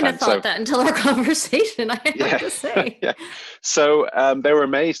I different kind of plant. So thought that until our conversation, I have yeah, to say. yeah. So they were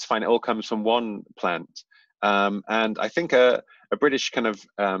amazed to find it all comes from one plant. And I think a British kind of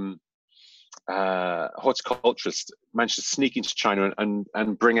horticulturist managed to sneak into China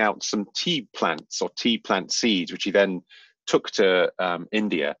and bring out some tea plants or tea plant seeds, which he then took to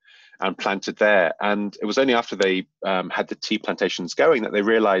India and planted there. And it was only after they had the tea plantations going that they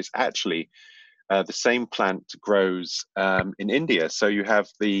realized actually the same plant grows in India. So you have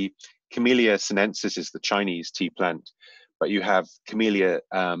the Camellia sinensis is the Chinese tea plant, but you have Camellia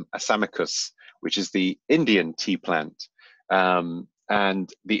asamicus, which is the Indian tea plant. And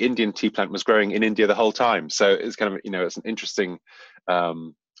the Indian tea plant was growing in India the whole time. So it's kind of, it's an interesting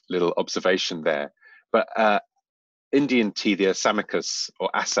little observation there. But Indian tea, the Asamicus or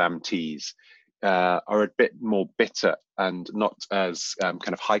Assam teas, are a bit more bitter and not as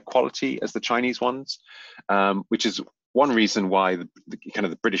kind of high quality as the Chinese ones, which is one reason why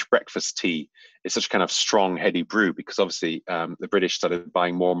the British breakfast tea is such a kind of strong, heady brew, because obviously the British started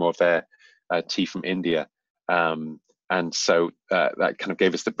buying more and more of their tea from India. And so that kind of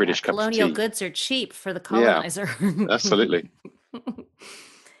gave us the Yeah, British cup of colonial tea. goods are cheap for the Yeah, colonizer. absolutely.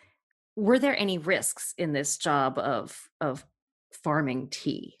 Were there any risks in this job of farming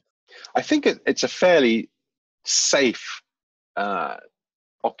tea? I think it's a fairly safe uh,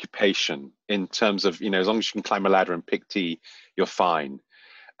 occupation in terms of, as long as you can climb a ladder and pick tea, you're fine.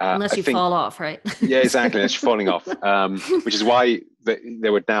 Unless I you think, fall off, right? yeah, exactly. That's falling off, which is why they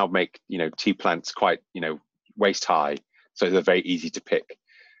would now make, tea plants quite, waist high. So they're very easy to pick.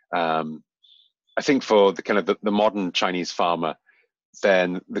 I think for the kind of the modern Chinese farmer,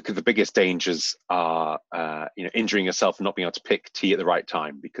 then the biggest dangers are, injuring yourself and not being able to pick tea at the right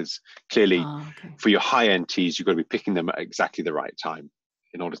time, because clearly Oh, okay. for your high end teas, you've got to be picking them at exactly the right time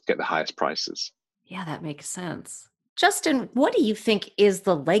in order to get the highest prices. Yeah, that makes sense. Justin, what do you think is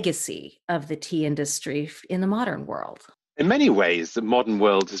the legacy of the tea industry in the modern world? In many ways, the modern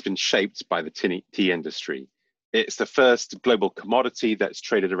world has been shaped by the tea industry. It's the first global commodity that's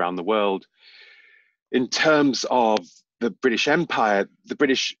traded around the world. In terms of the British Empire, the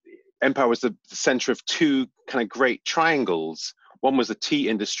British Empire was the center of two kind of great triangles. One was the tea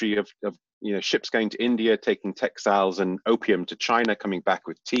industry of ships going to India, taking textiles and opium to China, coming back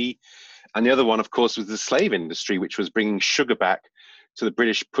with tea. And the other one, of course, was the slave industry, which was bringing sugar back to the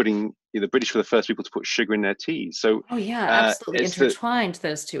British, the British were the first people to put sugar in their tea. So Oh, yeah, absolutely it's the intertwined,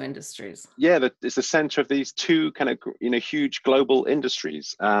 those two industries. it's the center of these two kind of huge global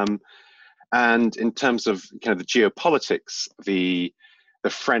industries. And in terms of kind of the geopolitics, the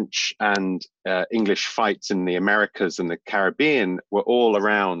French and English fights in the Americas and the Caribbean were all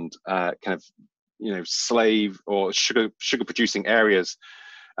around kind of slave or sugar producing areas.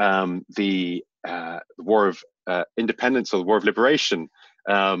 The War of Independence or the War of Liberation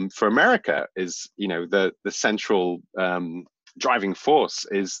For America is, the central driving force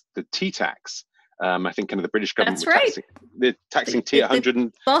is the tea tax. I think kind of the British government That's were right. taxing tea at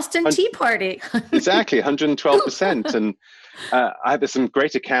The Boston Tea Party. exactly 112%. And there's some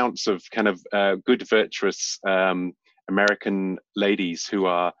great accounts of kind of good, virtuous American ladies who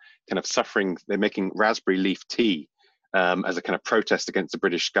are kind of suffering. They're making raspberry leaf tea as a kind of protest against the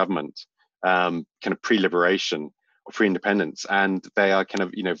British government, kind of pre-liberation or pre-independence, and they are kind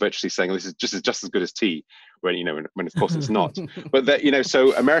of virtually saying, this is just as good as tea, when when of course it's not. But that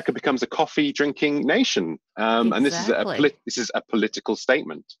so America becomes a coffee drinking nation, and Exactly. this is a political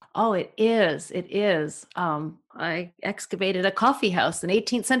statement. Oh, it is. It is. I excavated a coffee house, an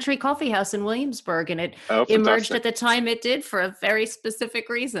 18th century coffee house in Williamsburg, and it Oh, emerged fantastic. at the time it did for a very specific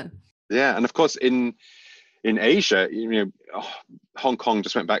reason. Yeah, and of course in Asia, Hong Kong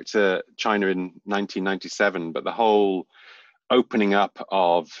just went back to China in 1997, but the whole opening up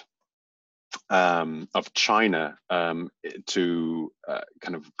of China to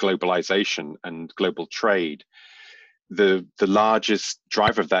kind of globalization and global trade, the largest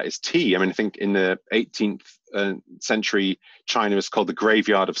driver of that is tea. I mean, I think in the 18th century, China is called the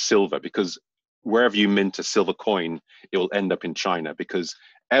graveyard of silver, because wherever you mint a silver coin, it will end up in China, because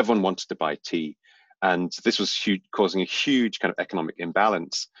everyone wanted to buy tea. And this was huge, causing a huge kind of economic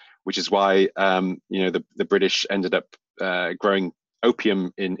imbalance, which is why the British ended up growing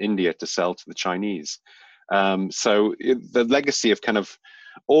opium in India to sell to the Chinese. So the legacy of kind of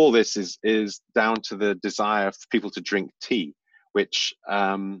all this is down to the desire for people to drink tea, which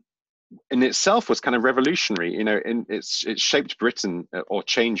in itself was kind of revolutionary. It shaped Britain, or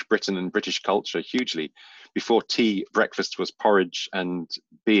changed Britain and British culture hugely. Before tea, breakfast was porridge and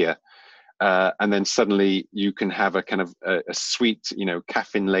beer. And then suddenly you can have a kind of a sweet,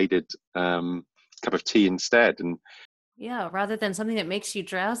 caffeine-laden cup of tea instead. And Yeah, rather than something that makes you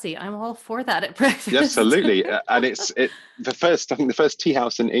drowsy. I'm all for that at breakfast. absolutely. And the first tea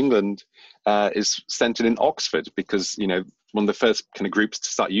house in England is centered in Oxford, because one of the first kind of groups to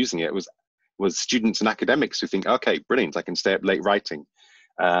start using it was students and academics who think, okay, brilliant, I can stay up late writing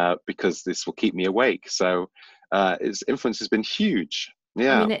because this will keep me awake. So its influence has been huge.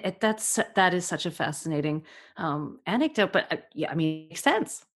 Yeah. I mean, that is such a fascinating anecdote, but yeah, I mean, it makes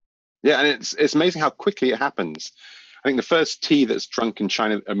sense. Yeah, and it's amazing how quickly it happens. I think the first tea that's drunk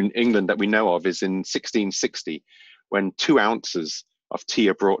in England that we know of is in 1660, when 2 ounces of tea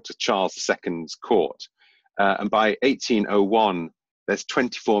are brought to Charles II's court. And by 1801, there's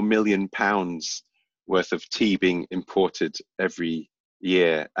 24 million pounds worth of tea being imported every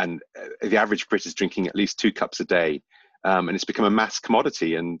year. And the average Brit is drinking at least 2 cups a day. And it's become a mass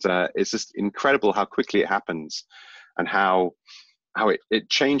commodity. And it's just incredible how quickly it happens, and how it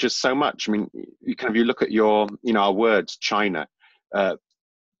changes so much. I mean, you look at our words, China,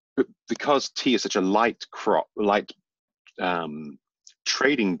 because tea is such a light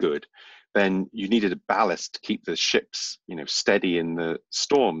trading good, then you needed a ballast to keep the ships, steady in the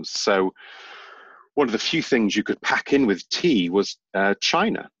storms. So one of the few things you could pack in with tea was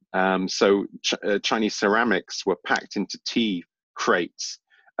China. Chinese ceramics were packed into tea crates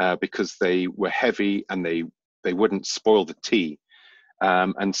because they were heavy and they wouldn't spoil the tea.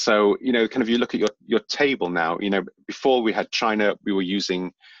 And so, you look at your table now, before we had China, we were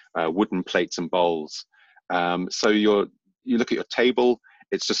using wooden plates and bowls. So you look at your table,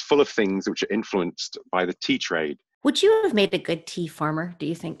 it's just full of things which are influenced by the tea trade. Would you have made a good tea farmer, do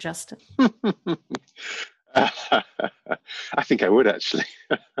you think, Justin? I think I would, actually.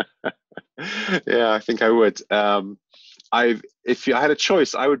 Yeah, I think I would. If I had a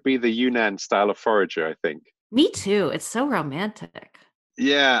choice, I would be the Yunnan style of forager, I think. Me too. It's so romantic.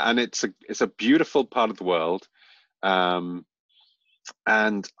 Yeah, and it's a beautiful part of the world, and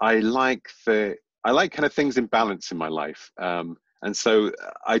I like kind of things in balance in my life. And so,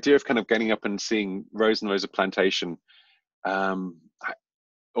 idea of kind of getting up and seeing rows and rows of plantation, all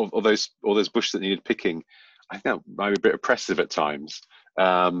those bushes that needed picking, I think that might be a bit oppressive at times.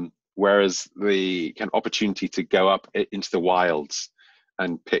 Whereas the kind of opportunity to go up into the wilds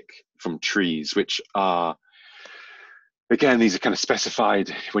and pick from trees, which are, again, these are kind of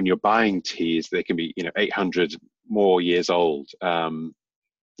specified when you're buying teas. They can be, 800 more years old. They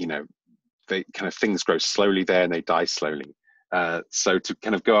kind of, things grow slowly there and they die slowly. So to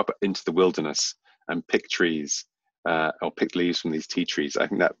kind of go up into the wilderness and pick trees or pick leaves from these tea trees, I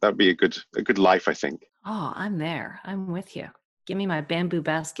think that'd be a good life, I think. Oh, I'm there. I'm with you. Give me my bamboo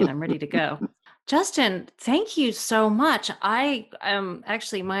basket. I'm ready to go. Justin, thank you so much. I am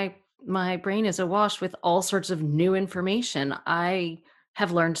actually, my brain is awash with all sorts of new information. I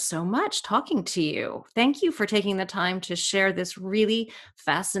have learned so much talking to you. Thank you for taking the time to share this really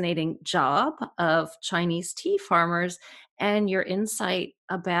fascinating job of Chinese tea farmers and your insight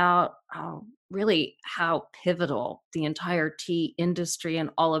about really how pivotal the entire tea industry and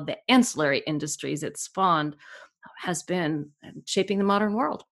all of the ancillary industries it spawned has been in shaping the modern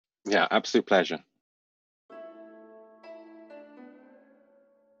world. Yeah, absolute pleasure.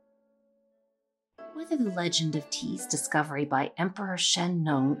 Whether the legend of tea's discovery by Emperor Shen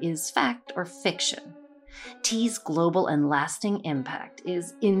Nung is fact or fiction, tea's global and lasting impact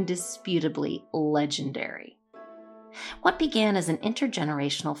is indisputably legendary. What began as an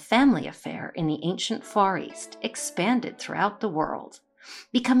intergenerational family affair in the ancient Far East expanded throughout the world,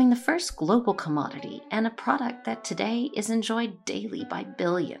 becoming the first global commodity and a product that today is enjoyed daily by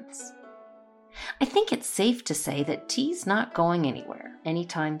billions. I think it's safe to say that tea's not going anywhere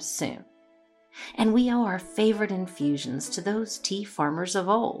anytime soon. And we owe our favorite infusions to those tea farmers of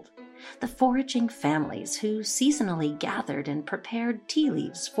old, the foraging families who seasonally gathered and prepared tea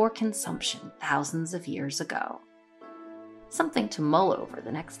leaves for consumption thousands of years ago. Something to mull over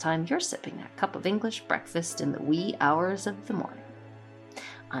the next time you're sipping that cup of English breakfast in the wee hours of the morning.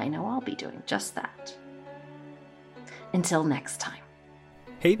 I know I'll be doing just that. Until next time.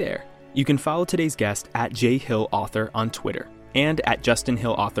 Hey there. You can follow today's guest at jhillauthor on Twitter and at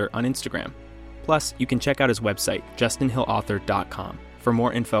justinhillauthor on Instagram. Plus, you can check out his website, justinhillauthor.com, for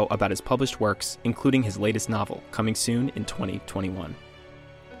more info about his published works, including his latest novel, coming soon in 2021.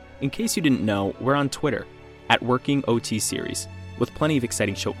 In case you didn't know, we're on Twitter, at Working OT Series, with plenty of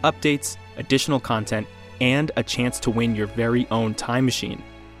exciting show updates, additional content, and a chance to win your very own time machine.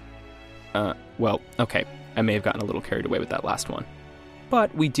 Okay, I may have gotten a little carried away with that last one.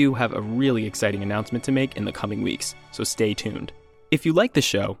 But we do have a really exciting announcement to make in the coming weeks, so stay tuned. If you like the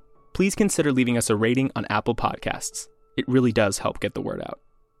show, please consider leaving us a rating on Apple Podcasts. It really does help get the word out.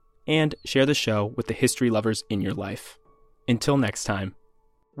 And share the show with the history lovers in your life. Until next time.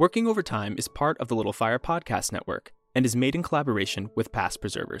 Working Overtime is part of the Little Fire Podcast Network and is made in collaboration with Past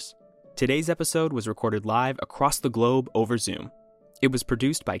Preservers. Today's episode was recorded live across the globe over Zoom. It was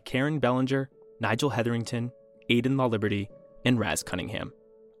produced by Karen Bellinger, Nigel Hetherington, Aidan Lawliberty, and Raz Cunningham.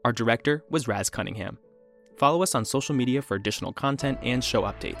 Our director was Raz Cunningham. Follow us on social media for additional content and show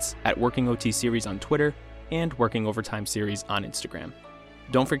updates at Working OT Series on Twitter and Working Overtime Series on Instagram.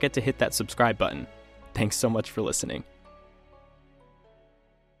 Don't forget to hit that subscribe button. Thanks so much for listening.